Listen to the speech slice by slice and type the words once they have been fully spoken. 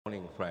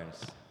Morning,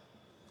 friends.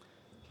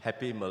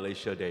 Happy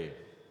Malaysia Day.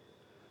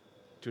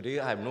 Today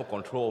I have no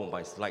control of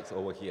my slides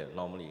over here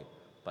normally,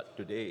 but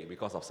today,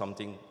 because of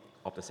something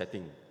of the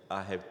setting,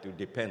 I have to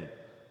depend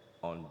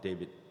on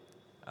David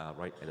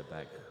right at the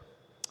back.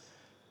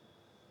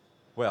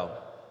 Well,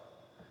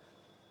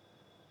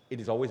 it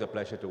is always a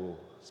pleasure to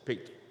speak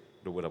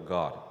the Word of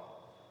God.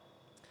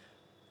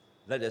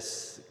 Let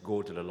us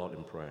go to the Lord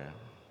in prayer.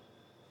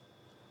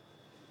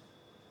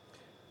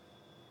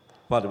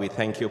 Father, we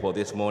thank you for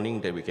this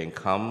morning that we can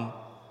come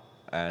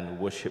and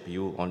worship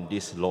you on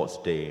this Lord's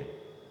Day.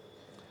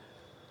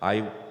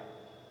 I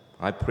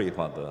pray,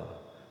 Father,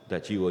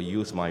 that you will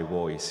use my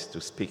voice to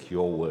speak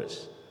your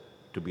words,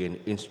 to be an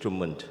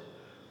instrument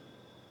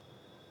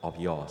of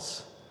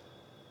yours.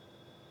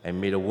 And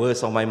may the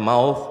words of my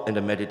mouth and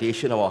the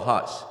meditation of our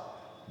hearts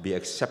be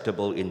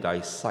acceptable in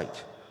thy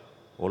sight.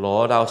 O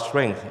Lord, our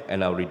strength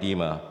and our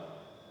Redeemer.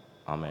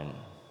 Amen.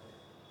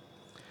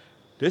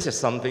 This is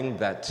something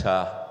that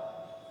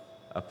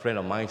a friend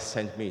of mine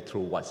sent me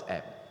through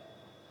WhatsApp.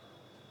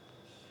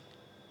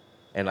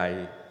 And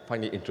I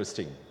find it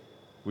interesting,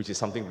 which is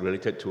something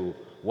related to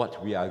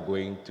what we are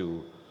going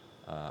to,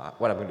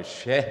 what I'm going to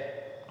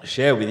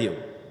share with you,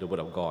 the Word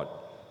of God.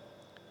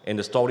 And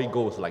the story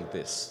goes like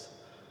this.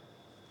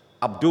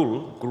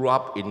 Abdul grew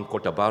up in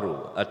Kota Baru,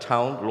 a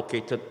town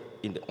located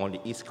on the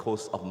east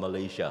coast of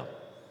Malaysia,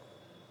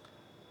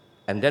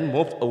 and then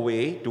moved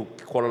away to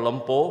Kuala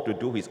Lumpur to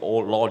do his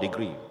old law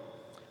degree.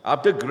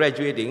 After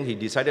graduating, he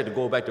decided to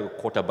go back to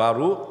Kota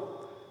Baru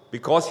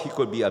because he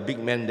could be a big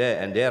man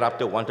there, and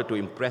thereafter wanted to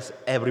impress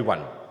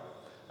everyone.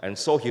 And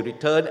so he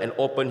returned and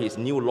opened his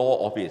new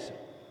law office.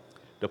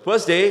 The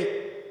first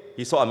day,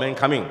 he saw a man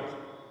coming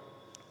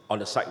on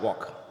the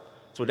sidewalk.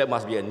 So that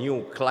must be a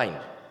new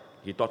client,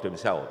 he thought to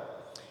himself.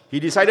 He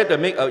decided to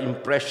make a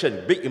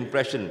big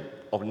impression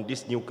of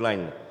this new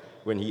client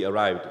when he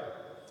arrived.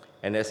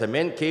 And as the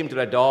man came to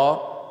the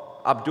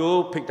door,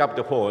 Abdul picked up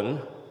the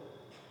phone.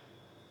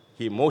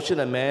 He motioned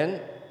a man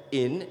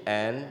in,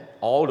 and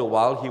all the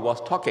while he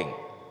was talking.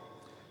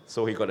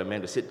 So he got the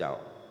man to sit down.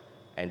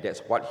 And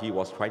that's what he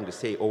was trying to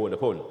say over the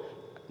phone.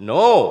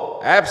 No,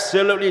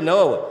 absolutely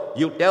no.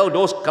 You tell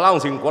those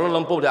clowns in Kuala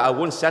Lumpur that I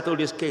won't settle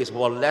this case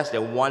for less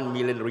than 1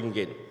 million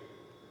ringgit.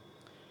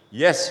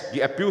 Yes,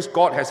 the appeals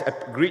court has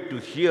agreed to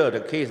hear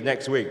the case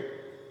next week.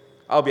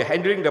 I'll be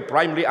handling the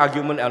primary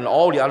argument, and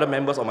all the other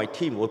members of my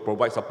team will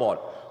provide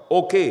support.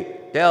 Okay,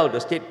 tell the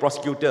state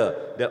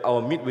prosecutor that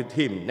I'll meet with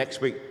him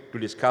next week to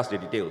discuss the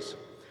details.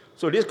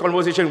 So this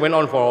conversation went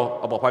on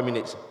for about 5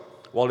 minutes,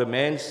 while the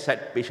man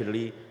sat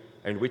patiently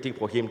and waiting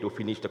for him to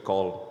finish the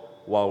call,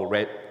 while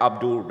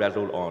Abdul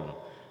rattled on.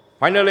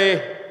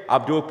 Finally,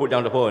 Abdul put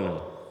down the phone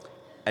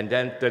and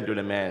then turned to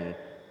the man.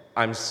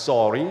 I'm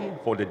sorry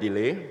for the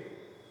delay,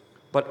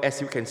 but as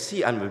you can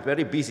see, I'm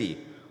very busy.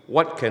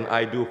 What can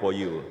I do for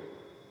you?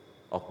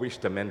 Of which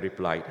the man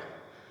replied,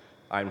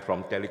 I'm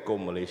from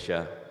Telecom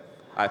Malaysia.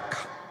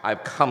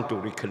 I've come to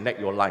reconnect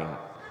your line.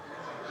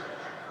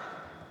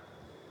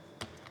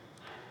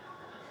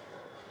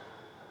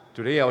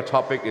 Today our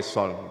topic is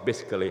on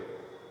basically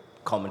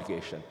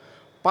communication.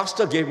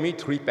 Pastor gave me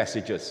 3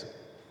 passages,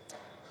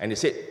 and he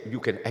said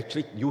you can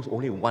actually use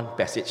only one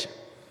passage.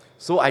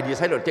 So I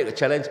decided to take a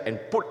challenge and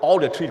put all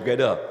the 3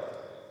 together,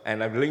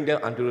 and I'm doing them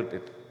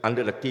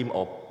under the theme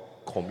of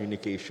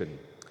communication.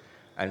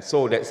 And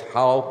so that's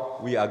how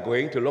we are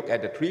going to look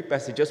at the 3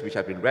 passages which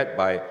have been read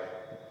by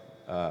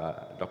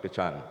Dr.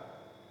 Chan.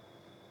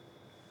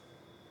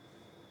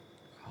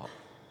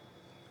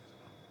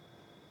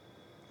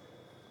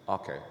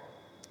 Okay.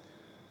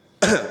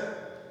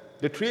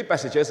 The 3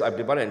 passages I've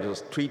divided into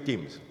 3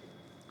 themes.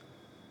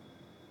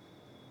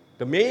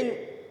 The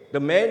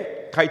main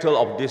title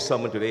of this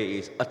sermon today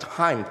is A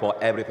Time for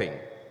Everything.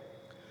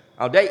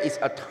 Now there is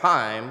a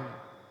time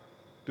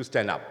to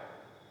stand up,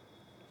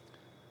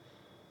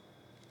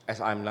 as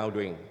I'm now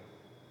doing.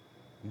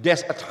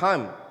 There's a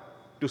time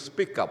to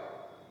speak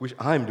up, which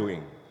I'm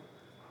doing.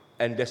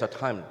 And there's a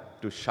time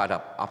to shut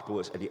up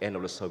afterwards at the end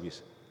of the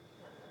service.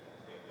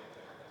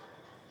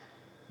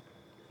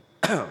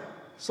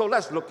 So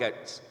let's look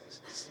at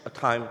a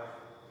time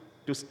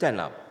to stand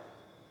up.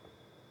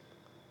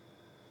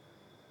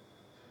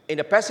 In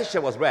the passage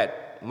that was read,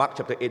 Mark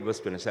chapter 8, verse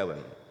 27,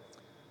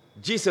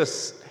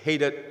 Jesus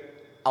headed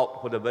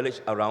out for the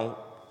village around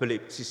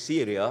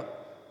Caesarea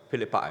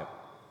Philippi.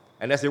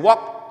 And as he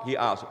walked, he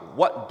asked,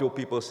 what do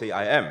people say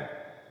I am?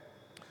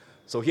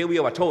 So here we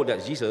are told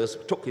that Jesus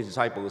took his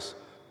disciples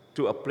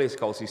to a place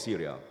called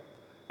Caesarea.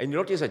 And you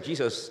notice that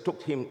Jesus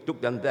took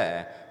them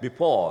there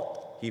before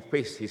he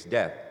faced his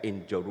death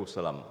in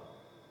Jerusalem.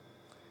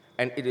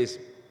 And it is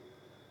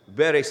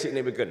very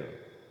significant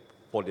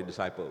for the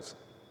disciples.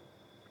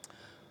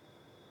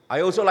 I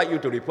also like you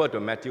to refer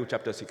to Matthew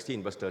chapter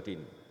 16, verse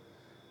 13.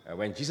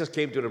 When Jesus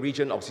came to the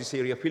region of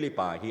Caesarea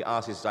Philippi, he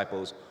asked his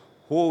disciples,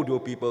 who do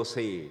people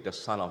say the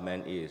Son of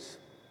Man is?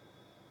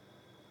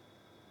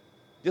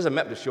 This is a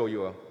map to show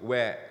you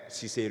where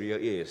Caesarea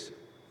is.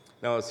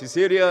 Now,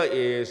 Caesarea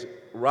is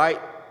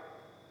right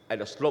at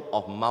the slope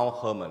of Mount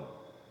Hermon.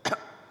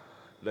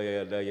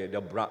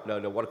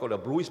 what I call the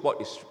bluish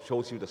spot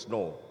shows you the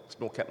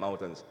snow-capped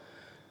mountains.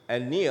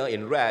 And near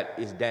in red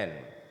is Dan.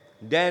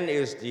 Dan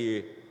is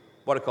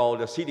what I call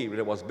the city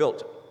that was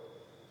built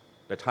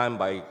the time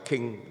by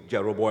King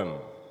Jeroboam.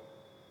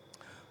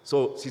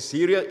 So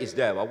Caesarea is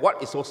there. But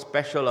what is so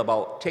special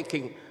about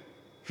taking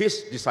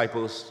his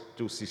disciples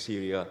to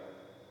Caesarea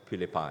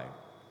Philippi?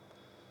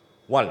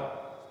 One,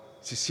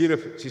 Caesarea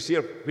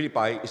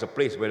Philippi is a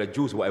place where the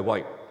Jews will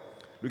avoid.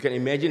 You can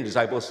imagine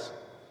disciples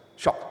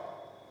shocked.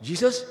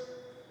 Jesus,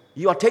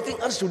 you are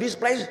taking us to this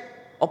place,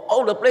 of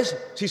all the places,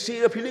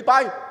 Caesarea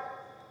Philippi?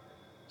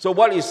 So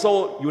what is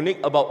so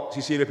unique about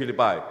Caesarea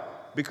Philippi?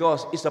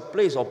 Because it's a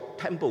place of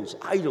temples,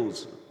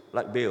 idols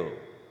like Baal.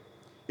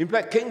 In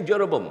fact, King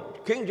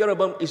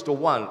Jeroboam is the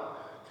one,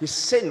 his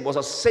sin was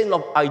a sin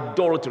of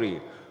idolatry.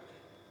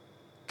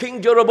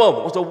 King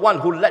Jeroboam was the one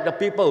who led the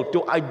people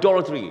to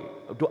idolatry,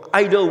 to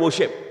idol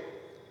worship.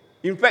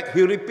 In fact,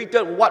 he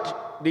repeated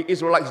what the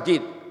Israelites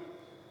did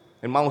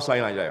in Mount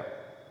Sinai there.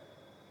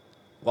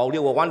 While they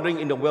were wandering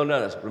in the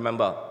wilderness,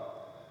 remember,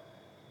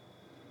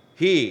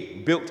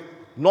 he built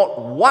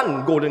not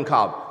one golden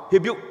calf, he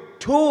built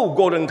two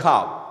golden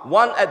calves,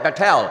 one at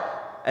Bethel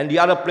and the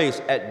other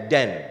place at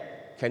Dan.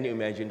 Can you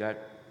imagine that?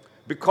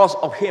 Because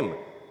of him,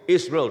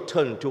 Israel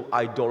turned to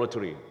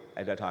idolatry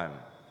at that time.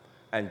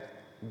 And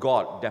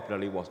God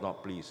definitely was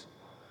not pleased.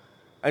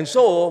 And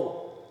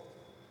so,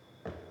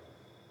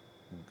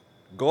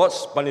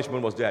 God's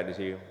punishment was that, you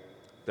see.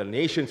 The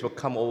nations will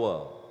come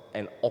over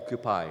and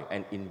occupy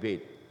and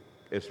invade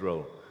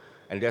Israel.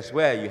 And that's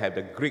where you have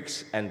the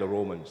Greeks and the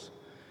Romans.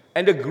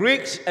 And the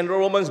Greeks and the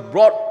Romans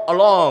brought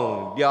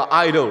along their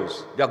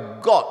idols, their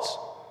gods.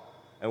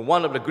 And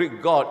one of the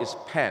Greek gods is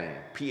Pan,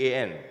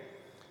 P-A-N.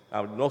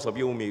 Most of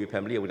you may be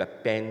familiar with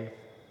that pan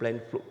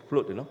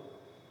flute, you know.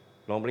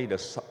 Normally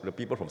the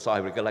people from South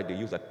Africa like to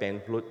use that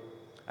pan flute.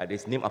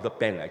 It's named after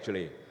Pan,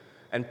 actually.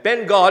 And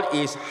Pan god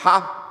is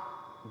half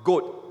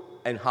goat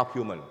and half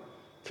human.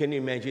 Can you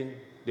imagine?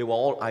 They were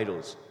all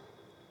idols.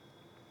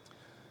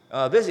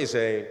 This is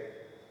a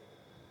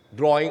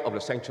drawing of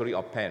the sanctuary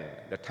of Pan,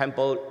 the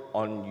temple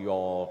on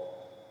your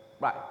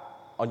right,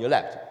 on your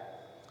left.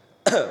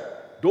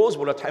 Those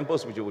were the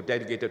temples which were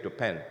dedicated to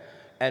Pan.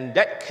 And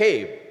that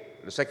cave,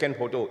 the second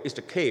photo, is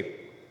the cave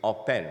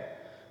of Pan,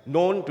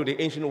 known to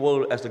the ancient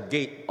world as the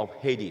gate of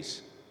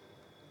Hades.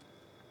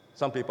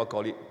 Some people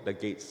call it the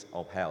gates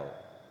of hell.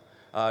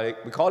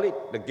 We call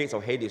it the gates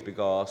of Hades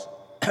because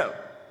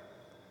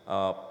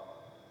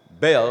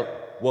Baal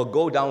will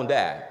go down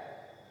there.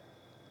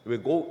 Will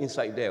go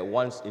inside there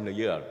once in a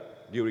year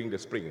during the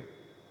spring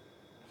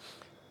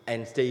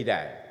and stay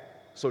there.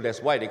 So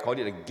that's why they call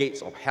it the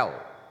gates of hell.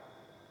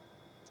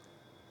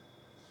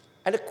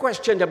 And the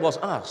question that was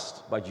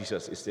asked by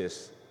Jesus is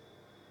this: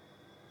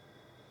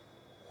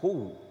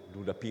 who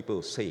do the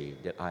people say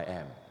that I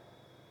am?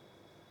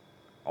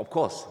 Of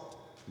course,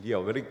 they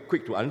are very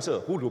quick to answer.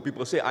 Who do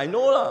people say? I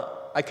know lah.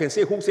 I can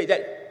say who said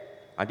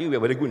that. I think we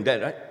are very good in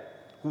that, right?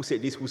 Who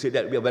said this, who said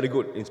that? We are very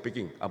good in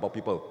speaking about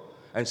people.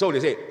 And so they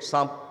say,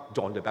 some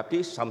John the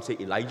Baptist, some say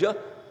Elijah,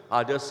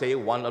 others say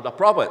one of the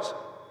prophets.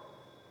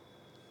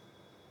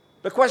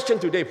 The question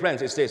today,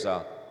 friends, is this.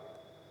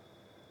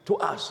 To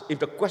us, if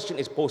the question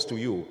is posed to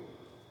you,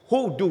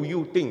 who do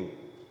you think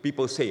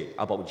people say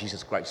about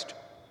Jesus Christ?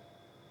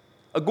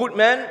 A good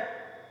man,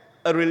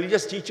 a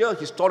religious teacher,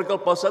 historical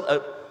person,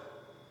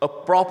 a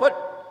prophet?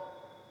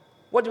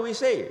 What do we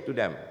say to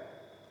them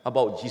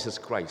about Jesus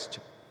Christ?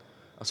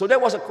 So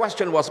that was a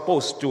question was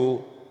posed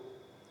to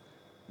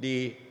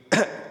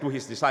to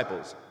his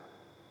disciples.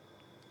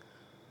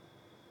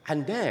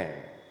 And then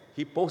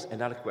he posed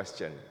another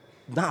question.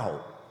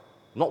 Now,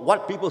 not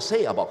what people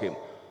say about him.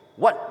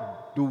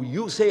 What do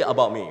you say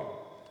about me?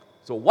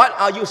 So what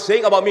are you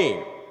saying about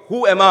me?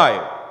 Who am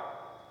I?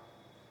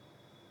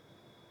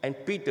 And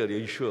Peter, the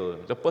usual,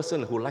 the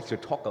person who likes to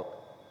talk,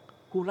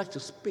 who likes to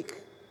speak,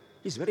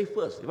 he's very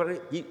first.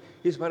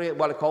 He's very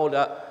what I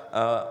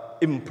call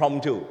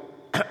impromptu.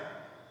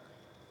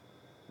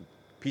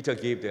 Peter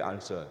gave the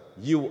answer: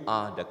 you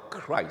are the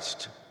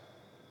Christ,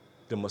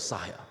 the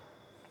Messiah.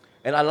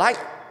 And I like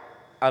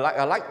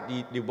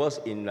the verse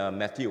in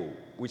Matthew,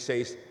 which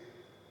says,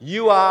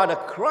 you are the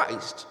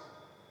Christ,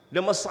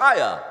 the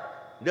Messiah,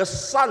 the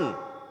Son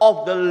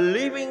of the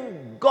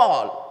living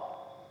God.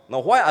 Now,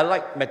 why I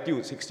like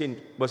Matthew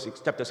 16,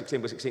 chapter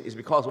 16, verse 16 is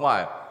because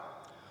why?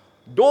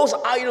 Those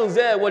idols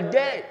there were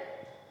dead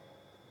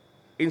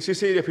in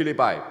Caesarea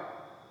Philippi.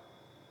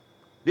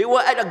 They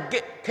were at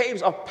the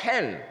caves of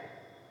Pan,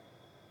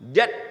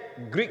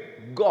 that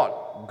Greek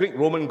god, Greek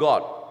Roman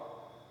god.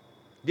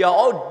 They are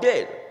all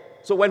dead.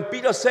 So when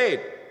Peter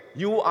said,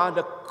 you are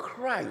the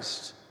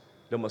Christ,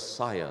 the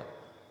Messiah,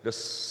 the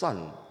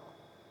Son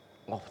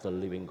of the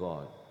living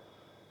God.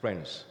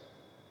 Friends,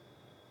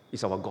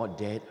 is our God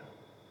dead?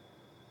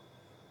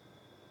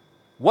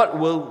 What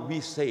will we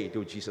say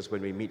to Jesus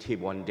when we meet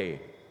him one day?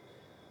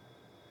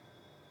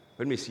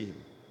 When we see him?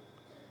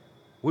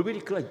 Will we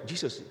declare,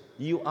 Jesus,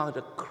 you are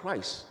the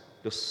Christ,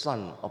 the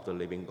Son of the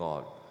living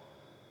God?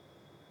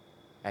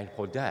 And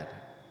for that,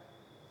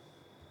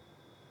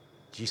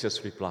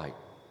 Jesus replied,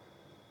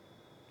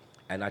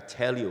 "And I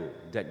tell you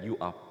that you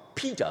are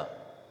Peter,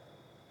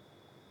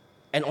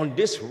 and on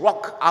this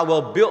rock I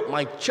will build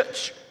my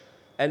church,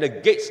 and the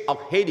gates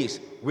of Hades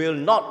will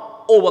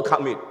not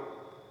overcome it."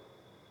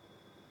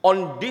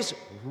 On this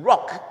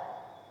rock.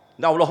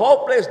 Now the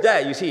whole place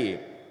there, you see,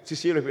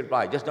 Cecilia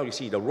replied, just now you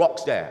see the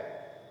rocks there.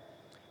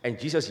 And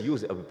Jesus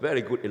used a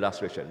very good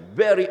illustration,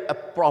 very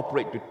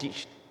appropriate to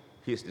teach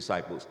his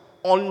disciples.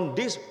 On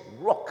this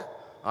rock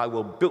I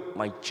will build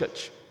my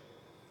church,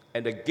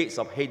 and the gates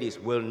of Hades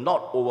will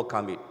not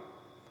overcome it.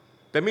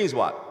 That means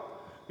what?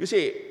 You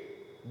see,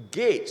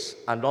 gates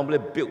are normally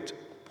built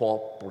for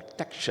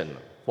protection,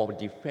 for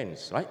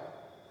defense, right?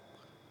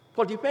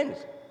 For defense.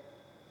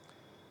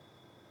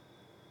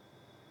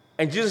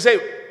 And Jesus said,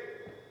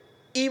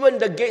 even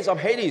the gates of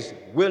Hades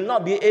will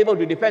not be able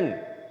to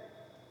defend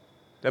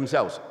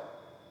themselves.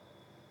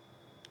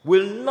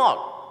 Will not.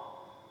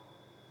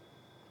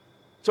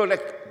 So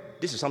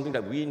this is something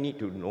that we need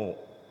to know,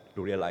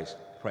 to realize,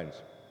 friends.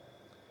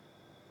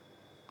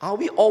 Are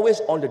we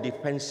always on the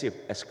defensive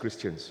as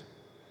Christians?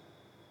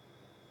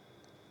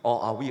 Or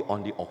are we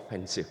on the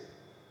offensive?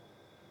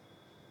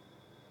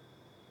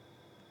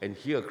 And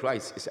here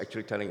Christ is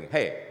actually telling,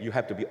 hey, you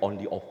have to be on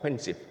the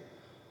offensive,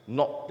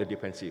 not the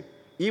defensive.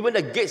 Even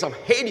the gates of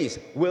Hades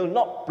will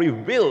not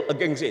prevail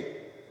against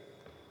it.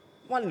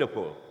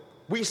 Wonderful.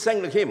 We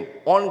sang the hymn,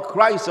 "On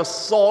Christ a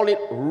solid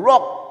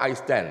rock I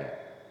stand.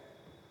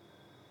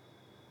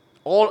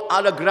 All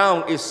other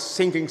ground is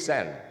sinking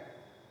sand."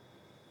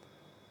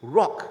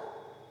 Rock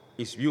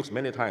is used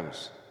many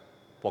times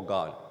for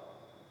God.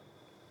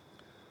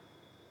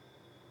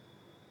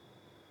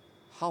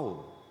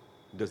 How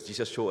does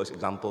Jesus show us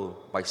example?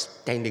 By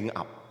standing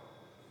up.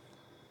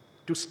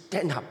 To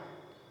stand up.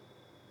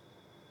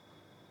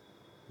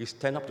 He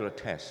stand up to the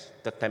test.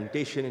 The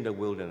temptation in the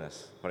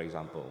wilderness, for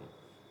example.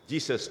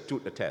 Jesus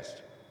stood the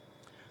test.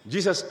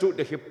 Jesus stood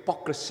the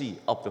hypocrisy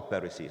of the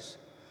Pharisees.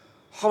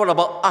 How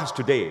about us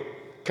today?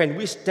 Can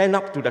we stand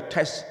up to the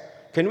test?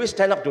 Can we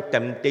stand up to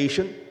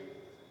temptation?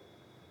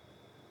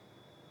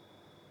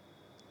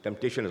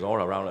 Temptation is all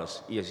around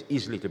us. It is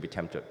easily to be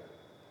tempted.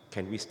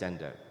 Can we stand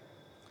there?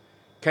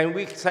 Can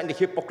we stand the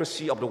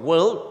hypocrisy of the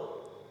world?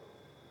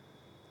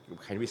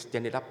 Can we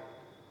stand it up?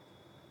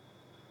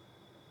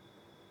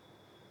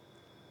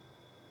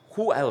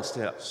 Who else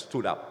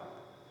stood up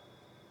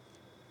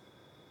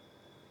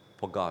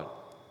for God?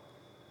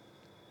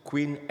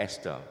 Queen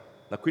Esther.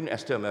 Now, Queen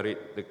Esther married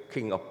the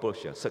king of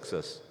Persia,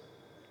 Xerxes.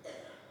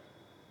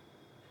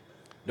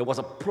 There was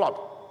a plot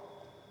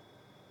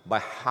by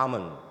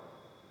Haman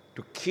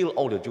to kill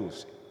all the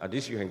Jews.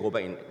 This you can go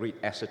back and read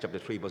Esther chapter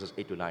 3, verses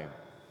 8 to 9.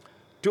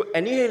 To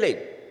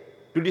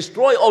annihilate, to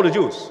destroy all the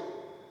Jews.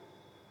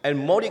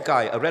 And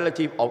Mordecai, a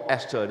relative of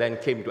Esther, then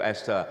came to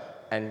Esther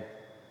and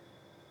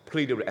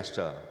pleaded with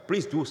Esther,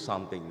 please do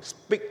something,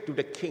 speak to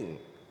the king.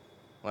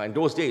 In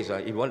those days,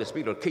 if you want to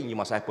speak to the king, you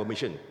must have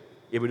permission.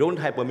 If you don't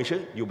have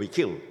permission, you'll be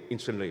killed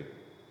instantly.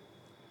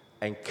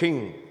 And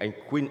King and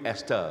Queen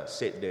Esther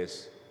said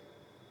this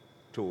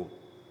to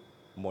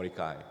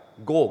Mordecai,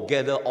 go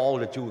gather all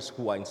the Jews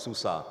who are in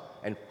Susa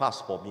and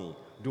fast for me.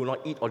 Do not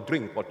eat or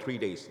drink for 3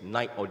 days,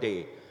 night or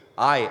day.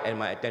 I and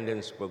my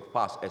attendants will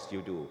fast as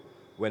you do.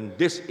 When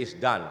this is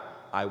done,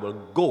 I will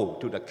go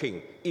to the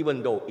king,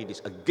 even though it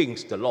is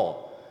against the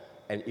law.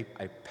 And if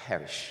I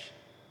perish,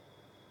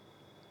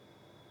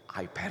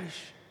 I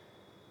perish.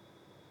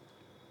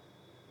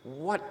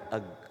 What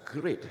a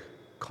great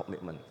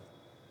commitment.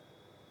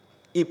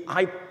 If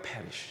I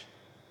perish,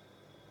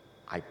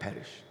 I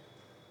perish.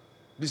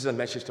 This is a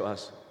message to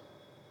us.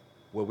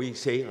 Will we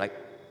say like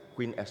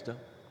Queen Esther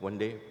one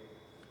day?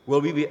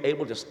 Will we be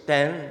able to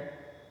stand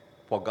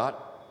for God?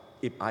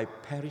 If I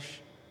perish,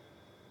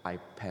 I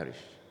perish.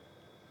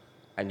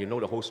 And you know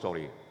the whole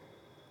story.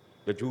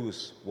 The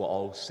Jews were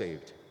all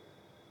saved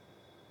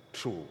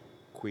through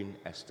Queen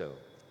Esther,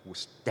 who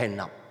stand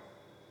up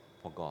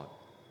for God.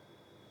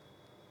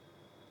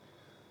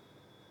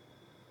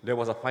 There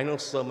was a final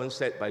sermon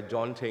said by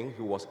John Ting,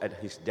 who was at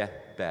his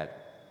deathbed.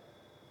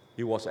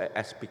 He was an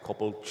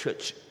Episcopal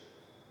Church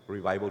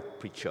revival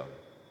preacher.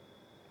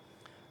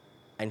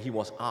 And he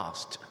was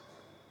asked,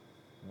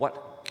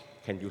 what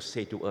can you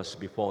say to us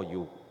before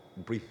you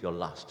breathe your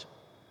last?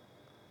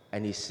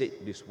 And he said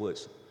these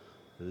words,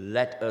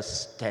 let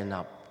us stand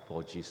up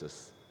for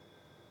Jesus.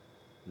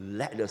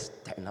 Let us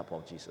stand up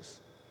for Jesus.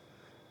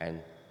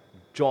 And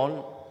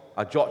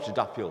George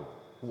Duffield,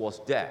 who was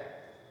there,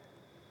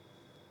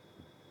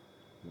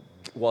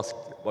 was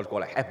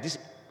have this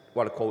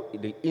what I call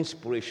the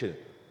inspiration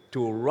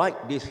to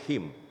write this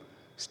hymn,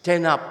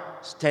 stand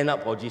up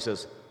for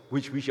Jesus,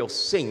 which we shall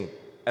sing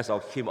as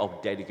our hymn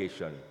of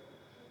dedication.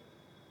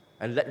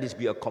 And let this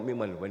be a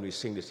commitment when we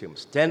sing this hymn.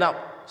 Stand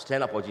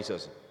up for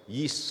Jesus,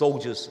 ye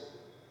soldiers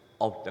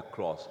of the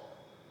cross.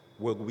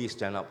 Will we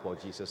stand up for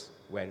Jesus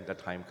when the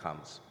time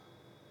comes?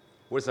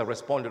 What is the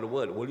response to the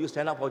word? Will you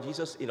stand up for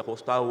Jesus in a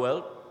hostile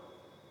world?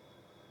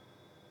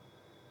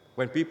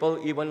 When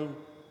people even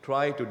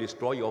try to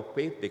destroy your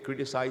faith, they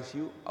criticize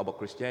you about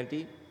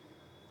Christianity,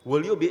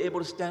 Will you be able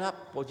to stand up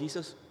for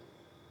Jesus?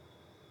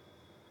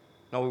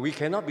 Now, we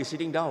cannot be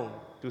sitting down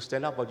to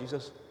stand up for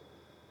Jesus.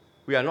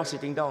 We are not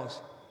sitting down.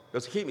 The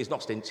hymn is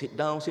not sit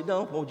down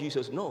for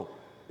Jesus. No,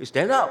 it's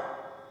stand up.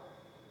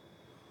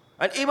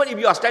 And even if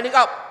you are standing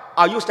up,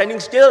 are you standing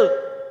still?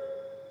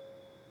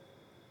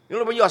 You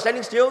know, when you are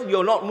standing still, you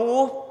are not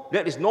moved.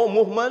 There is no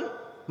movement.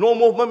 No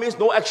movement means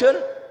no action.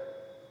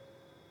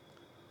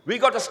 We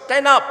got to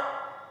stand up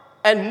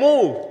and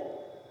move,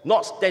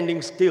 not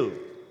standing still.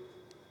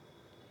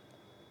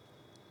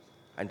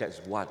 And that's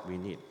what we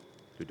need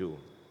to do.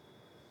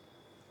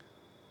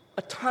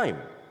 A time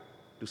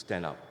to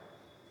stand up.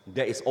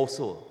 There is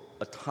also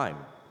a time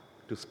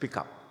to speak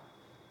up.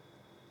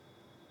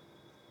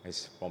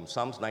 It's from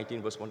Psalms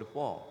 19, verse 1 to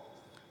 4.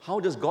 How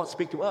does God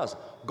speak to us?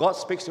 God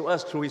speaks to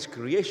us through His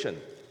creation.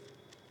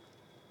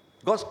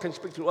 God can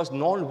speak to us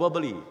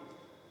non-verbally,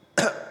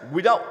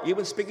 without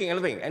even speaking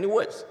anything, any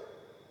words.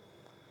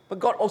 But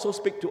God also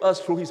speaks to us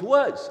through His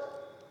words.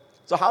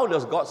 So how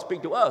does God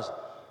speak to us?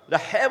 The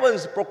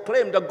heavens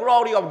proclaim the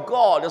glory of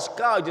God. The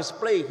sky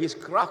display His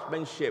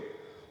craftsmanship.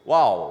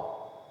 Wow.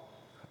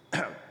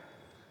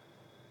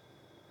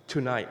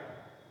 Tonight,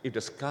 if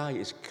the sky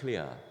is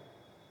clear.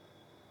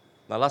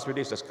 Now, last few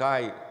days, the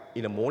sky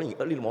in the morning,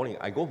 early in the morning,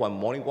 I go for a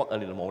morning walk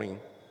early in the morning,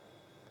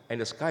 and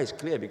the sky is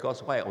clear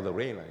because why? Of the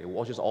rain. It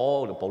washes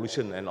all the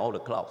pollution and all the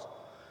clouds.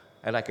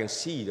 And I can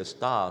see the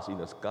stars in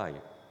the sky,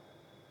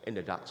 in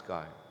the dark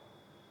sky.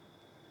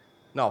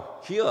 Now,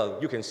 here,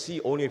 you can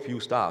see only a few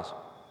stars.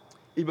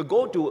 If you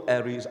go to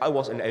Arizona, I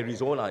was in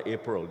Arizona in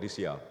April this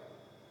year,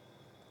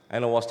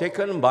 and I was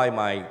taken by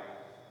my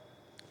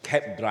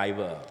cab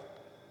driver,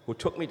 who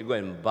took me to go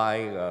and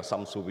buy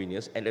some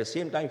souvenirs, and at the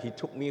same time, he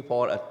took me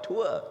for a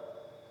tour.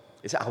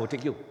 He said, I will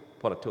take you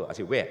for a tour. I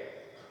said, where?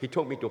 He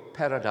took me to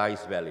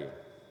Paradise Valley.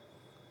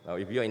 Now,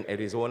 if you're in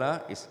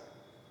Arizona,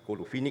 go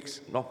to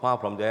Phoenix, not far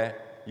from there,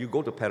 you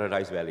go to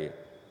Paradise Valley.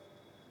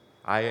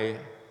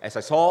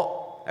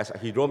 As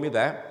he drove me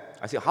there,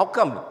 I said, how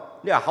come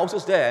there are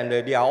houses there and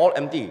they are all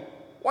empty?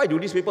 Why do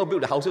these people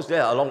build the houses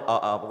there along,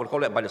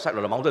 by the side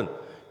of the mountain?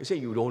 He said,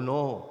 you don't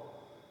know.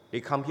 They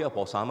come here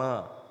for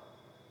summer.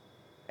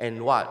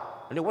 And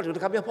what? And then what do they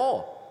come here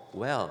for?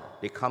 Well,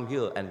 they come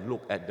here and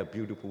look at the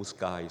beautiful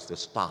skies, the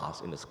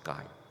stars in the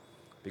sky.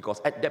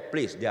 Because at that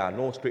place, there are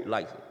no street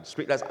lights.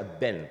 Street lights are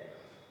bent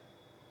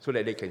so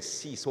that they can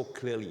see so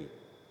clearly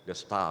the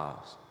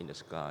stars in the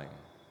sky.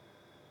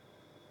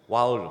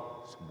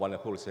 Wow, it's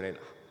wonderful, isn't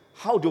it?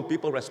 How do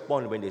people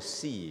respond when they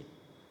see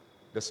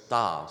the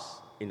stars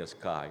in the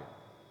sky?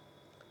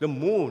 The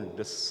moon,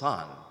 the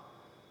sun.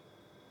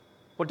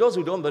 For those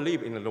who don't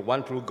believe in the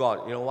one true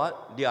God, you know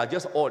what? They are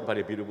just awed by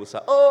the beautiful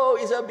sight. Oh,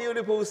 it's a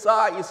beautiful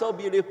sight. It's so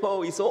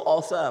beautiful. It's so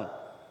awesome.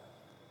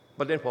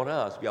 But then for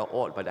us, we are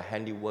awed by the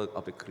handiwork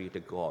of the Creator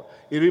God.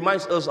 It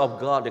reminds us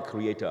of God, the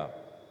Creator.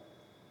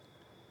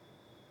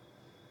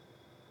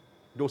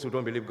 Those who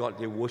don't believe God,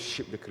 they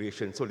worship the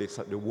creation. So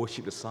they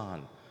worship the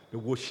sun. They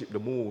worship the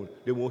moon.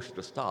 They worship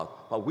the stars.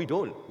 But we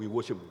don't. We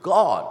worship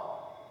God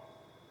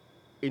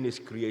in His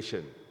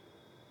creation.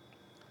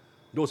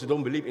 Those who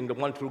don't believe in the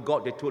one true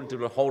God, they turn to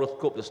the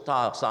horoscope, the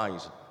star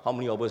signs. How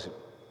many of us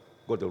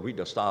go to read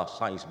the star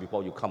signs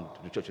before you come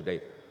to the church today?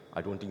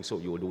 I don't think so.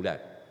 You will do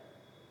that.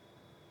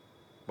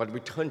 But we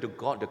turn to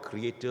God, the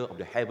Creator of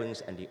the heavens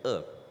and the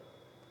earth.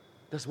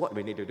 That's what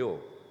we need to do.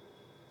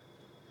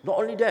 Not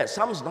only that,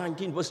 Psalms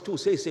 19 verse 2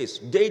 says,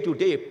 day to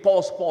day,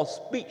 pause for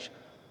speech.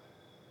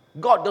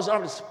 God does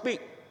not speak.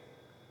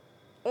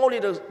 Only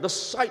the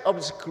sight of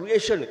His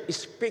creation is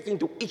speaking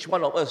to each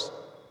one of us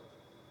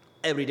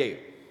every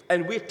day.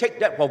 And we take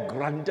that for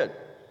granted.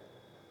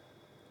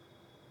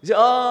 You say,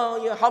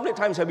 oh, yeah, how many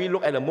times have we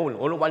looked at the moon?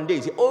 Only one day.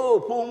 You say, oh,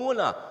 full moon.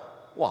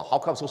 Wow, how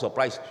come so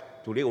surprised?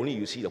 Today only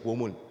you see the full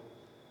moon.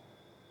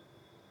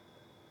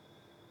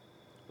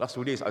 Last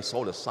 2 days I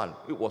saw the sun.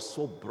 It was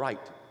so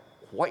bright,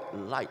 white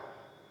light.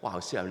 Wow, I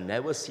say I've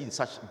never seen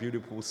such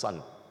beautiful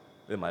sun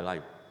in my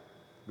life.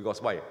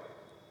 Because why?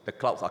 The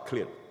clouds are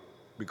cleared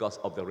because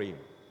of the rain.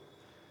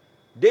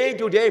 Day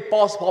to day,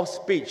 pause for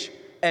speech,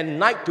 and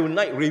night to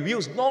night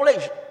reveals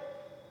knowledge.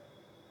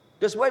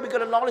 That's why we get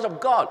the knowledge of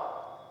God.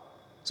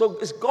 So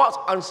it's God's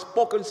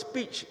unspoken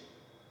speech.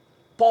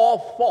 Pour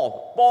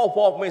forth. Pour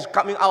forth means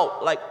coming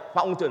out like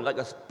fountain, like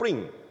a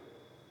spring.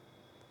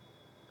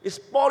 It's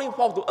pouring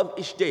forth to us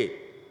each day.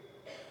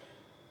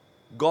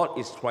 God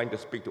is trying to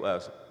speak to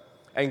us.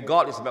 And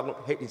God is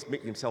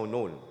making Himself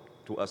known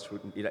to us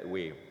in that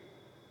way.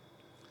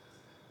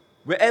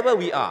 Wherever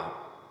we are,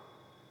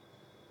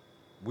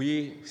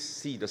 we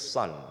see the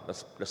sun.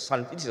 The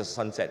sun. This is a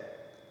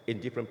sunset in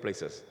different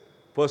places.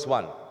 First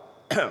one,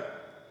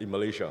 in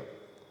Malaysia.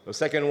 The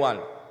second one,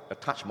 the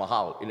Taj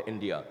Mahal in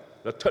India.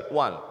 The third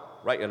one,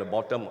 right at the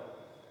bottom,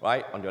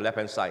 right on the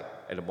left-hand side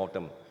at the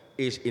bottom,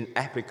 is in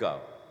Africa.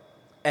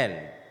 And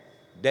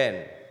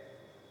then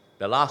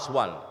the last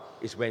one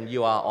is when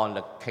you are on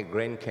the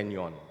Grand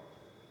Canyon.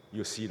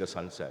 You see the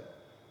sunset.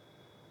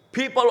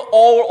 People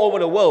all over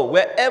the world,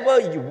 wherever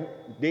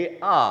they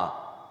are,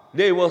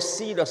 they will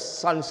see the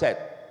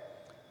sunset.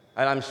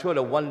 And I'm sure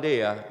that one day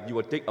you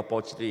will take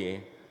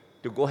opportunity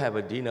to go have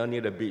a dinner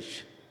near the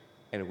beach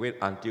and wait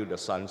until the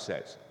sun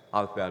sets.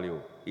 I'll tell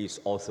you, it's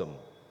awesome.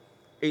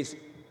 It's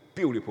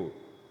beautiful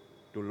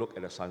to look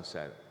at the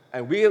sunset.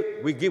 And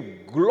we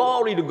give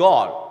glory to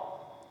God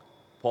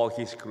for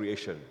His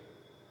creation.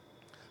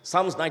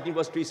 Psalms 19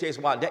 verse 3 says,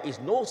 well, there is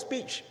no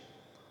speech,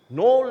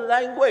 no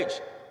language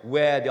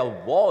where their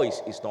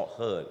voice is not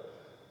heard.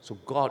 So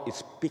God is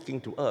speaking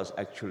to us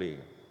actually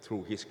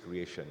through His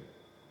creation.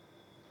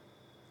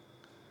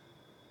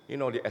 You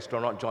know, the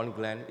astronaut John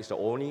Glenn is the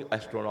only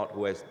astronaut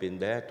who has been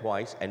there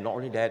twice, and not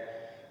only that,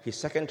 his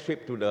second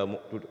trip to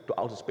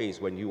outer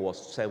space when he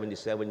was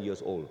 77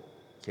 years old.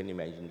 Can you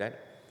imagine that?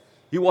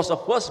 He was the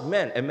first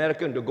man,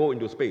 American, to go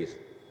into space.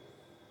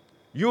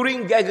 Yuri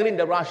Gagarin,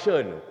 the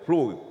Russian,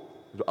 flew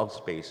to outer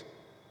space.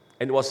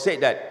 And it was said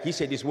that, he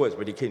said these words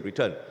when he came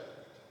return,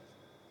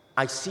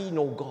 I see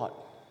no God.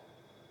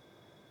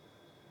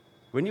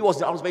 When he was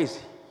in outer space,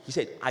 he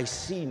said, I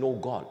see no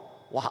God.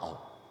 Wow.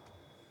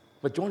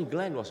 But John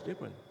Glenn was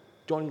different.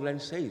 John Glenn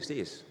says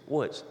these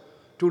words,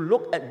 to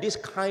look at this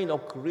kind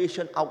of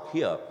creation out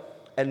here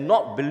and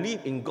not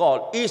believe in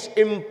God is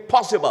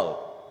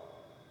impossible.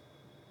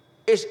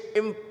 It's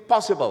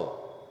impossible.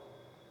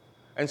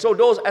 And so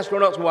those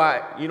astronauts who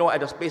are,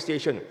 at the space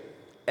station,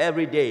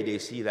 every day they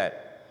see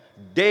that.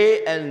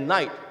 Day and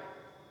night,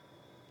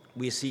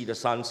 we see the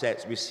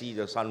sunsets, we see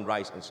the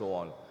sunrise, and so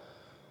on.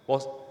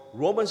 Well,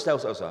 Romans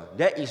tells us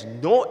there is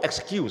no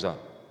excuse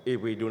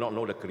if we do not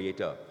know the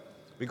Creator.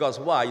 Because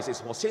why? It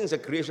says, for since the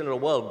creation of the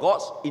world,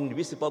 God's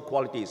invisible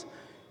qualities,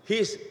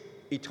 His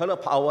eternal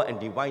power and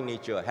divine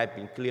nature have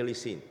been clearly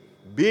seen,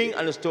 being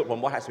understood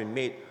from what has been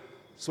made,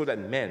 so that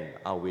men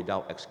are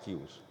without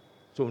excuse.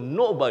 So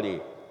nobody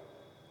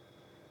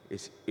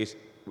is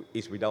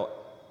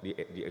without the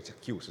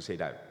excuse to say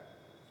that.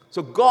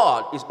 So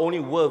God is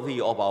only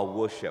worthy of our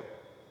worship.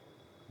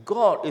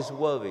 God is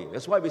worthy.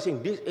 That's why we're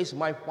saying, this is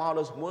my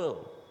Father's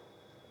world.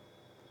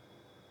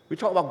 We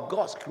talk about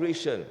God's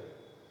creation.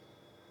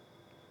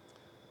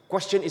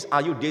 Question is,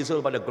 are you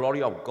dazzled by the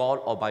glory of God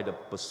or by the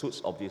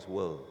pursuits of this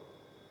world?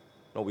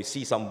 No, we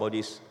see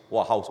somebody's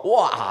house.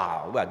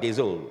 Wow, we are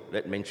dazzled,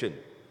 that mentioned.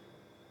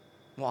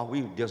 No, are we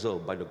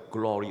dazzled by the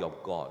glory of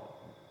God?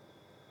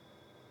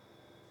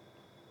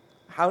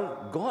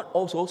 How God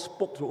also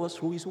spoke to us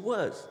through His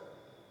words.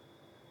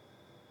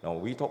 Now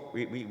we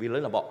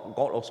learn about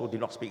God also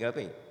did not speak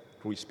anything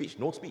through His speech,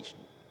 no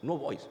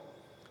voice.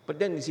 But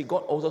then you see,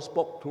 God also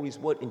spoke through His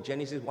word in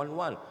Genesis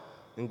 1:1.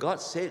 And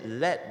God said,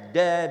 let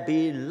there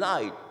be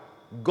light.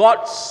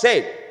 God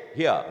said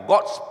here,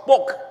 God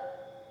spoke.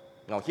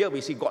 Now here we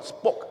see God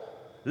spoke.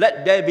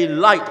 Let there be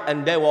light,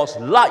 and there was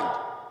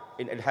light.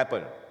 And it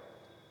happened.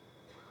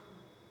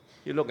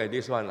 You look at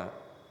this one.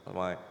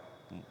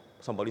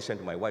 Somebody sent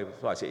to my wife,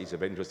 so I said it's a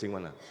very interesting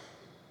one.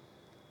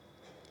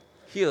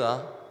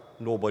 Here,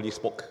 nobody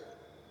spoke.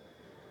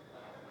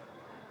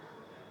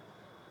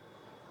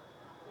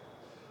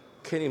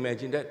 Can you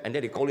imagine that? And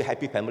then they call it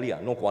happy family,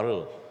 no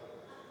quarrel.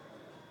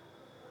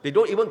 They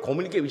don't even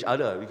communicate with each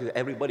other because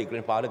everybody,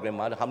 grandfather,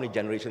 grandmother, how many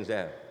generations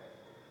there?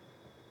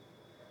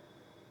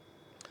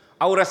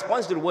 Our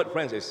response to the word,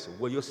 friends, is,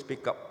 will you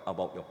speak up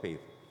about your faith?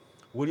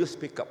 Will you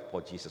speak up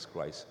for Jesus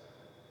Christ?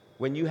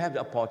 When you have the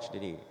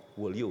opportunity,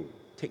 will you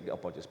take the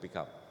opportunity to speak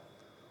up?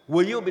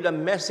 Will you be the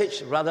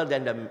message rather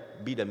than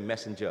be the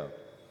messenger?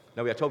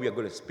 Now we are told we are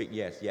going to speak,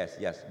 yes,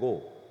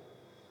 go.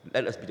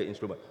 Let us be the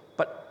instrument.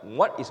 But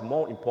what is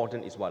more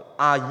important is what?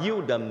 Are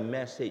you the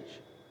message?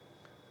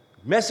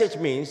 Message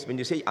means, when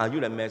you say, are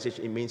you the message,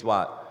 it means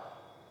what?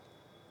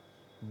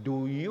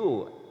 Do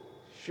you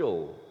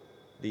show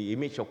the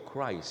image of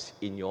Christ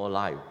in your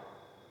life?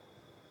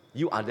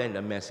 You are then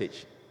the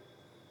message.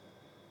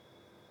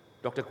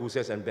 Dr.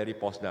 Kuses and Barry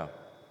Posner,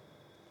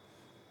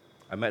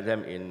 I met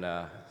them in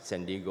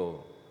San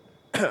Diego.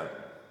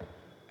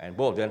 And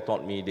both of them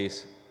taught me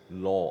this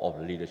law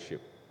of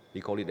leadership.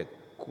 They call it the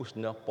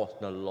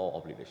Kushner-Posner law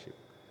of leadership.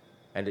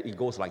 And it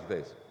goes like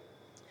this.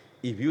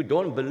 If you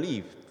don't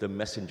believe the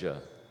messenger,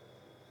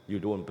 you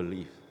don't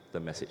believe the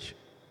message.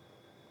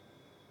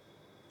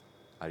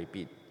 I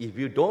repeat, if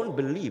you don't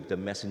believe the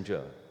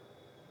messenger,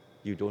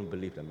 you don't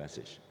believe the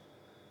message.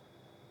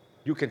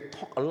 You can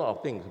talk a lot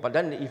of things, but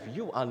then if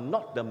you are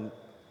not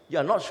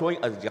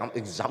showing an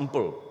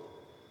example,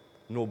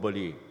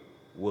 nobody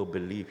will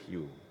believe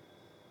you.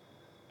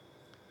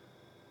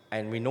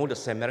 And we know the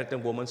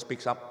Samaritan woman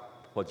speaks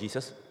up for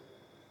Jesus.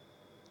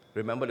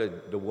 Remember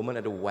the woman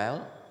at the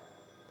well?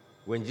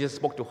 When Jesus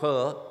spoke to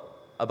her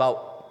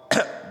about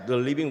the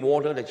living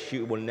water that she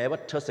will never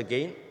thirst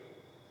again,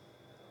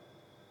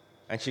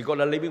 and she got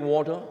the living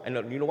water,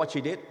 and you know what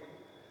she did?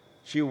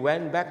 She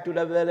went back to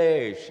the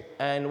village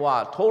and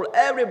told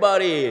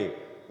everybody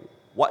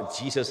what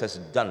Jesus has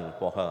done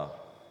for her.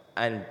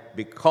 And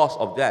because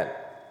of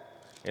that,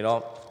 if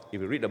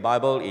you read the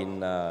Bible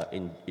in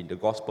the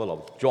Gospel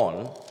of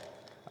John,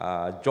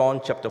 John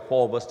chapter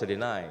 4, verse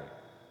 39,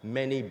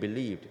 many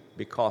believed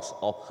because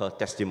of her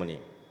testimony.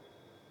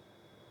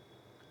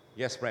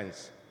 Yes,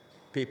 friends,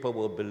 people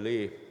will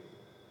believe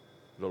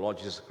the Lord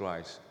Jesus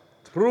Christ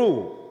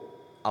through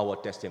our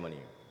testimony.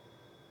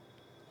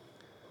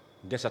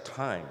 There's a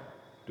time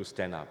to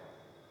stand up.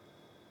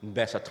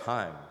 There's a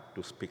time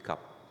to speak up.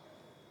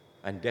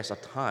 And there's a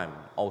time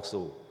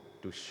also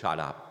to shut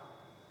up.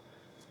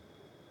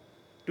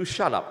 To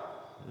shut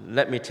up,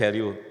 let me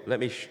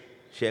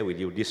share with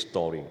you this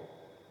story.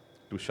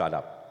 To shut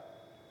up.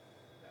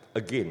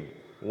 Again,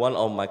 one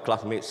of my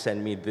classmates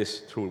sent me this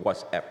through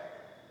WhatsApp.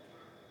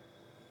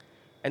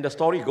 And the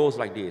story goes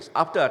like this.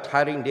 After a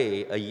tiring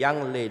day, a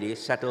young lady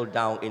settled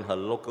down in her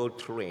local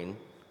train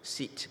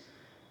seat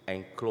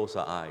and closed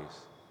her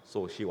eyes.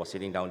 So she was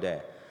sitting down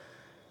there.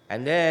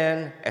 And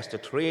then, as the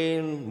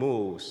train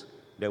moves,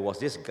 there was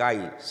this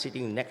guy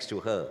sitting next to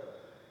her.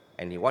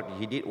 And what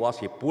he did was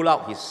he pulled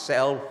out his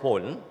cell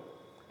phone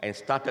and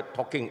started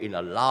talking in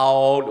a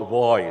loud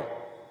voice.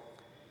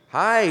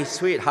 "Hi,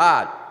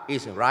 sweetheart,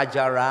 it's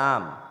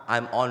Rajaram.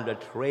 I'm on the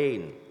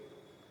train.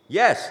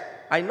 Yes,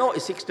 I know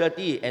it's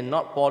 6:30 and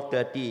not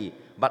 4:30,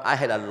 but I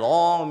had a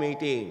long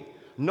meeting.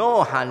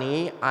 No,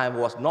 honey, I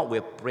was not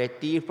with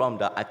Pretty from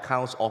the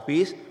accounts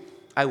office.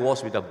 I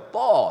was with the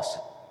boss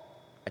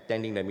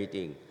attending the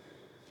meeting.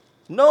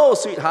 No,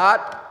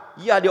 sweetheart,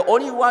 you are the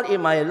only one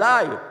in my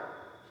life.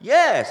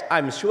 Yes,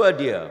 I'm sure,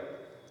 dear."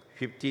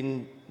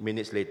 15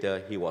 minutes later,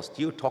 he was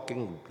still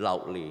talking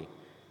loudly.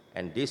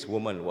 And this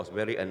woman was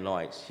very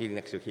annoyed sitting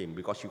next to him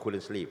because she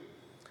couldn't sleep.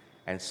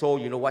 And so,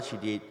 you know what she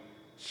did?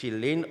 She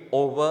leaned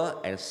over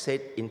and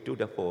said into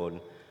the phone,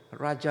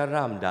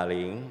 "Rajaram,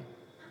 darling,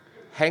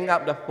 hang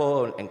up the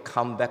phone and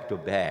come back to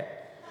bed."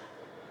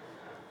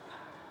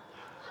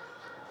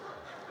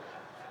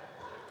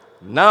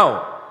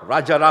 Now,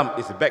 Rajaram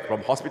is back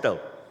from hospital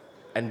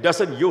and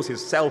doesn't use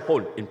his cell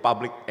phone in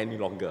public any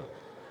longer.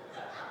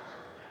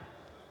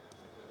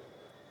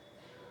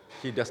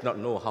 He does not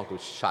know how to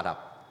shut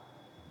up.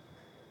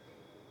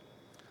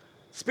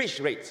 Speech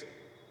rates.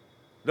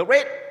 The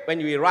rate when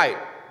we write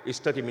is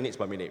 30 minutes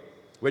per minute.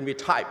 When we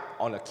type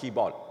on a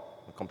keyboard,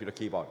 a computer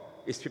keyboard,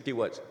 it's 50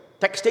 words.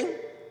 Texting,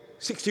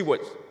 60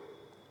 words.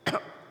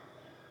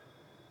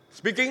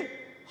 Speaking,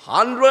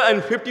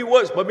 150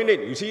 words per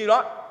minute. You see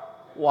that?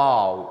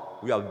 Wow,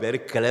 we are very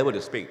clever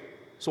to speak.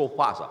 So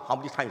fast. How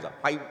many times?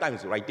 5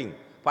 times writing,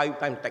 5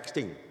 times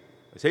texting.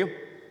 You see?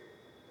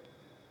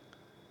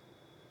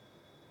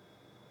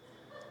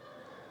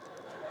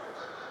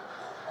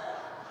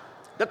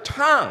 The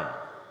tongue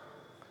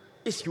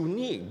is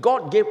unique.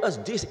 God gave us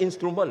this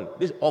instrument,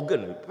 this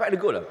organ, very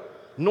good.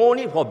 No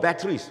need for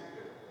batteries.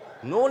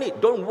 No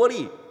need, don't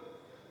worry.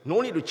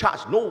 No need to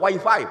charge, no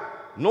Wi-Fi,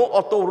 no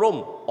auto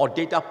roam or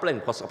data plan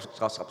for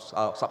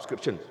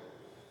subscriptions.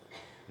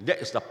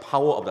 That is the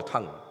power of the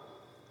tongue.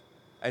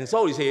 And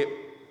so you see,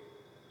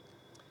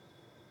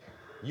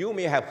 you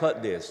may have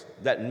heard this,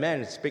 that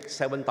men speak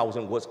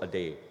 7,000 words a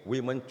day,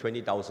 women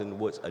 20,000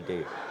 words a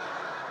day.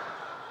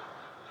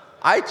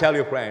 I tell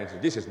you, friends,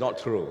 this is not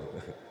true.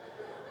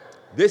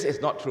 This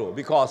is not true.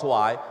 Because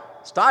why?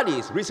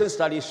 Recent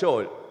studies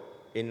showed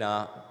in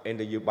the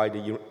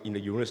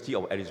University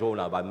of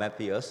Arizona by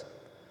Matthias,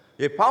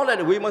 they found that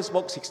the women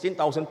spoke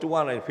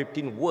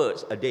 16,215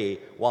 words a day,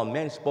 while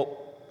men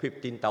spoke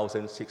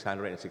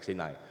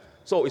 15,669.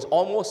 So it's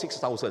almost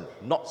 6,000,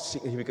 not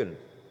significant.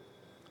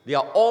 They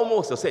are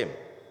almost the same.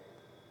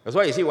 That's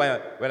why you see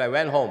when I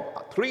went home,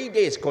 3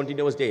 days,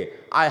 continuous day,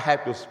 I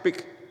had to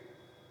speak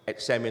at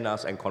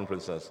seminars and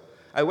conferences.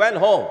 I went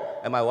home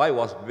and my wife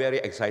was very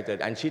excited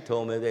and she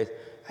told me this,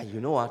 "Hey, you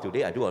know,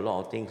 today I do a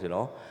lot of things, you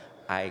know.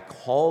 I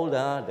called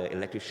the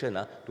electrician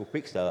to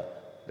fix the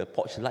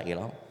porch light, you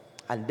know.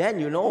 And then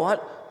you know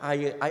what?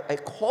 I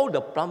called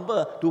the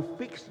plumber to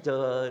fix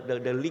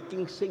the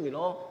leaking sink, you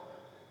know.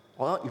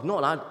 Or if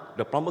not,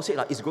 the plumber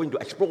said it's going to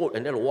explode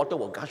and then the water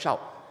will gush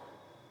out."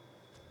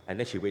 And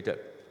then she waited.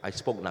 I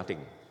spoke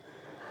nothing.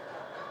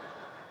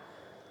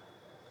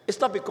 It's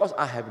not because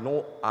I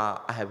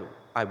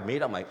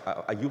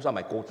use up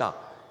my quota.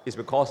 It's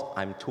because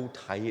I'm too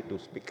tired to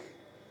speak.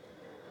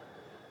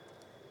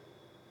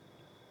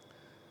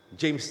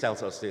 James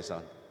tells us this.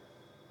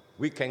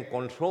 We can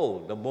control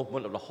the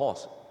movement of the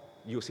horse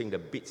using the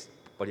bits,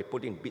 but they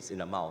put in bits in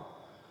the mouth.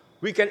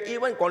 We can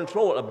even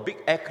control a big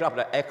aircraft,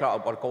 the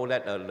aircraft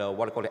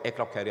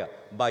carrier,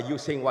 by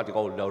using what they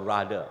call the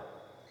rudder.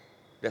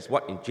 That's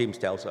what James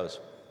tells us.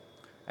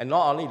 And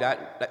not only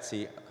that, let's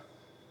see,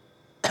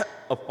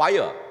 a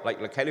fire, like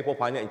the California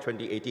fire in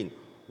 2018,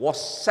 was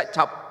set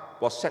up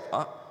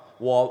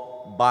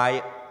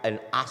by an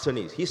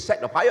arsonist. He set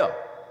the fire.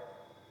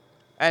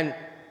 And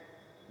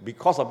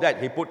because of that,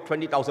 he put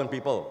 20,000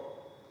 people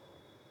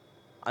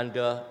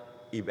under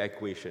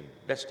evacuation.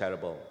 That's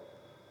terrible.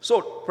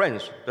 So,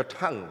 friends, the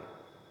tongue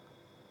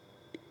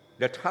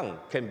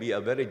can be a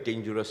very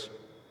dangerous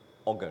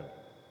organ.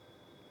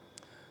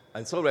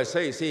 And so let's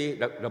say, see,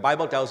 the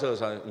Bible tells us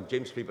in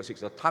James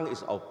 3:6, the tongue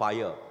is of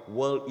fire, a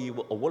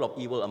world of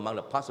evil among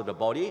the parts of the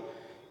body.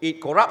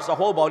 It corrupts the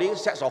whole body,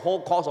 sets the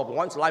whole course of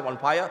one's life on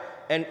fire,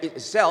 and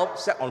itself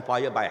set on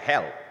fire by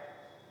hell.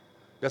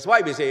 That's why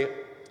we say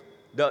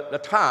the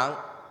tongue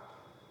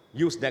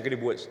use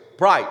negative words.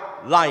 Pride,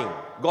 lying,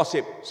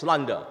 gossip,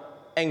 slander,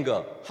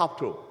 anger,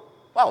 half-truth.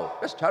 Wow,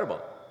 that's terrible.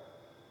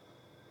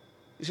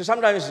 You see,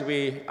 sometimes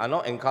we are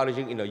not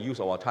encouraging in the use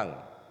of our tongue.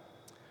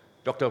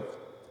 Dr.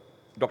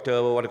 What do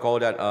you call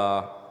that,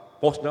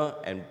 Posner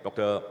and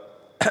Dr.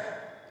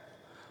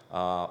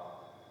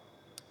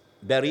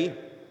 Barry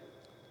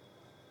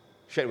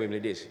shared with me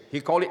this.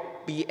 He called it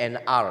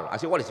PNR. I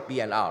said, what is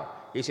PNR?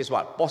 He says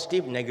what?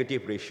 Positive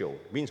negative ratio.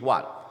 Means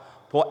what?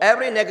 For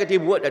every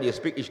negative word that you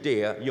speak each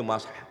day, you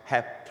must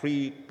have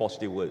 3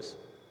 positive words.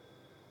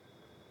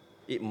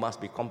 It must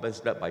be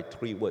compensated by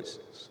 3 words.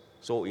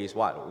 So it's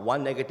what?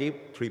 1 negative,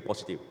 3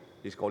 positive.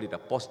 This is called it a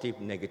positive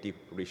negative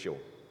ratio.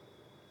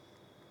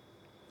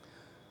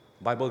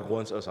 Bible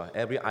warns us,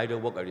 every idle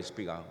word that we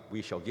speak,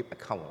 we shall give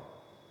account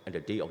at the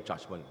day of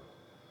judgment.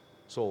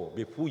 So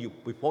before you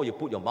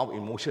put your mouth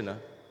in motion,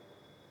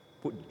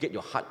 get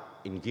your heart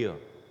in gear.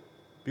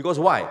 Because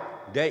why?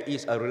 There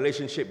is a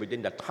relationship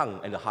between the tongue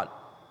and the heart.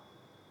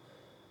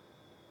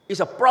 It's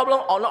a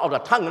problem or not of the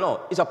tongue,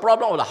 no. It's a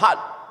problem of the heart.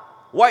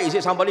 Why is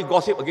it somebody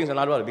gossip against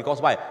another?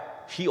 Because why?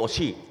 He or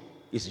she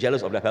is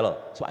jealous of that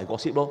fellow. So I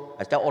gossip, bro.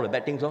 I tell all the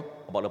bad things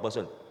about the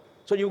person.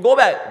 So you go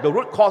back. The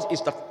root cause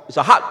is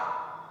the heart.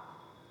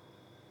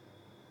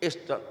 It's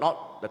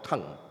not the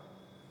tongue.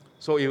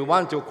 So if we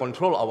want to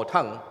control our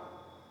tongue,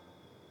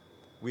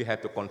 we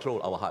have to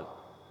control our heart.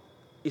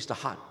 It's the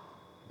heart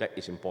that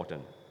is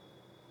important.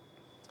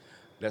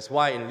 That's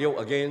why in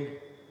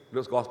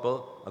Luke's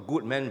Gospel, a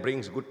good man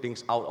brings good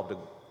things out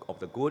of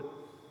the good,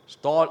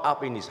 stored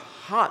up in his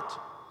heart.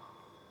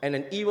 And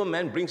an evil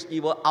man brings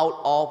evil out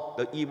of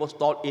the evil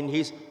stored in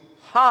his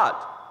heart.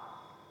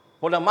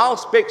 For the mouth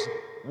speaks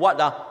what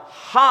the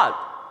heart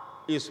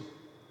is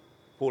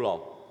full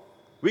of.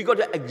 We got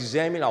to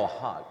examine our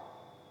heart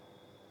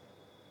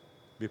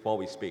before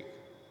we speak.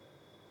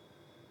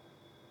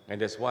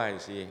 And that's why, you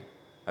see,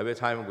 every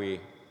time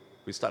we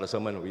start a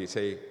sermon, we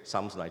say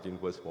Psalms 19,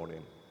 verse 14.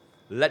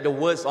 Let the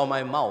words of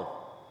my mouth.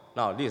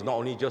 Now, this is not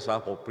only just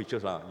for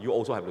preachers. You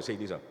also have to say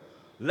this.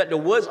 Let the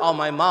words of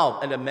my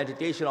mouth and the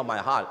meditation of my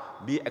heart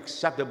be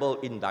acceptable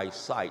in thy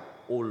sight,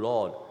 O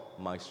Lord,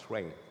 my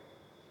strength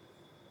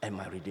and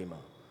my Redeemer.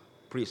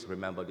 Please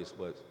remember these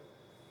words.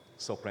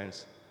 So,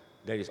 friends,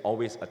 there is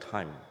always a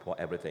time for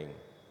everything.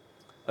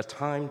 A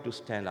time to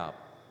stand up,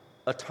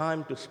 a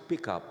time to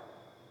speak up,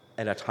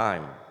 and a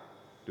time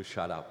to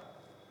shut up.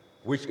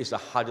 Which is the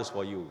hardest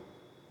for you?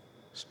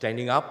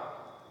 Standing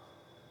up,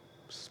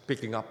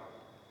 speaking up,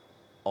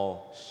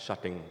 or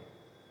shutting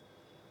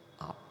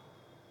up?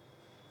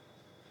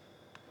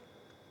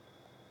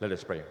 Let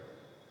us pray.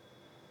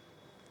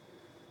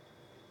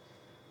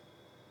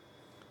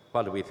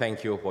 Father, we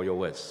thank you for your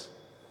words.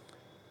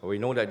 We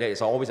know that there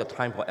is always a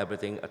time for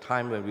everything, a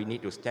time when we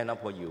need to stand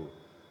up for you,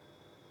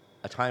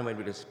 a time when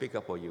we need to speak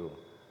up for you,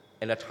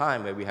 and a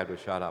time when we have to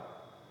shut up.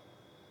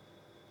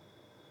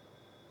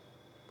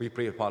 We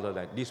pray, Father,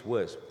 that these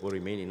words will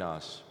remain in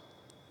us.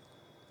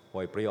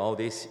 For I pray all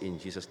this in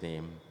Jesus'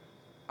 name.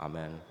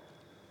 Amen.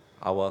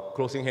 Our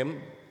closing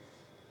hymn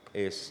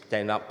is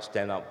Stand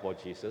Up for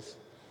Jesus.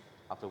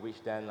 After which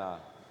then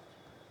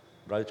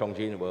Brother Chong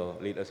Jin will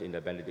lead us in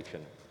the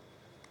benediction.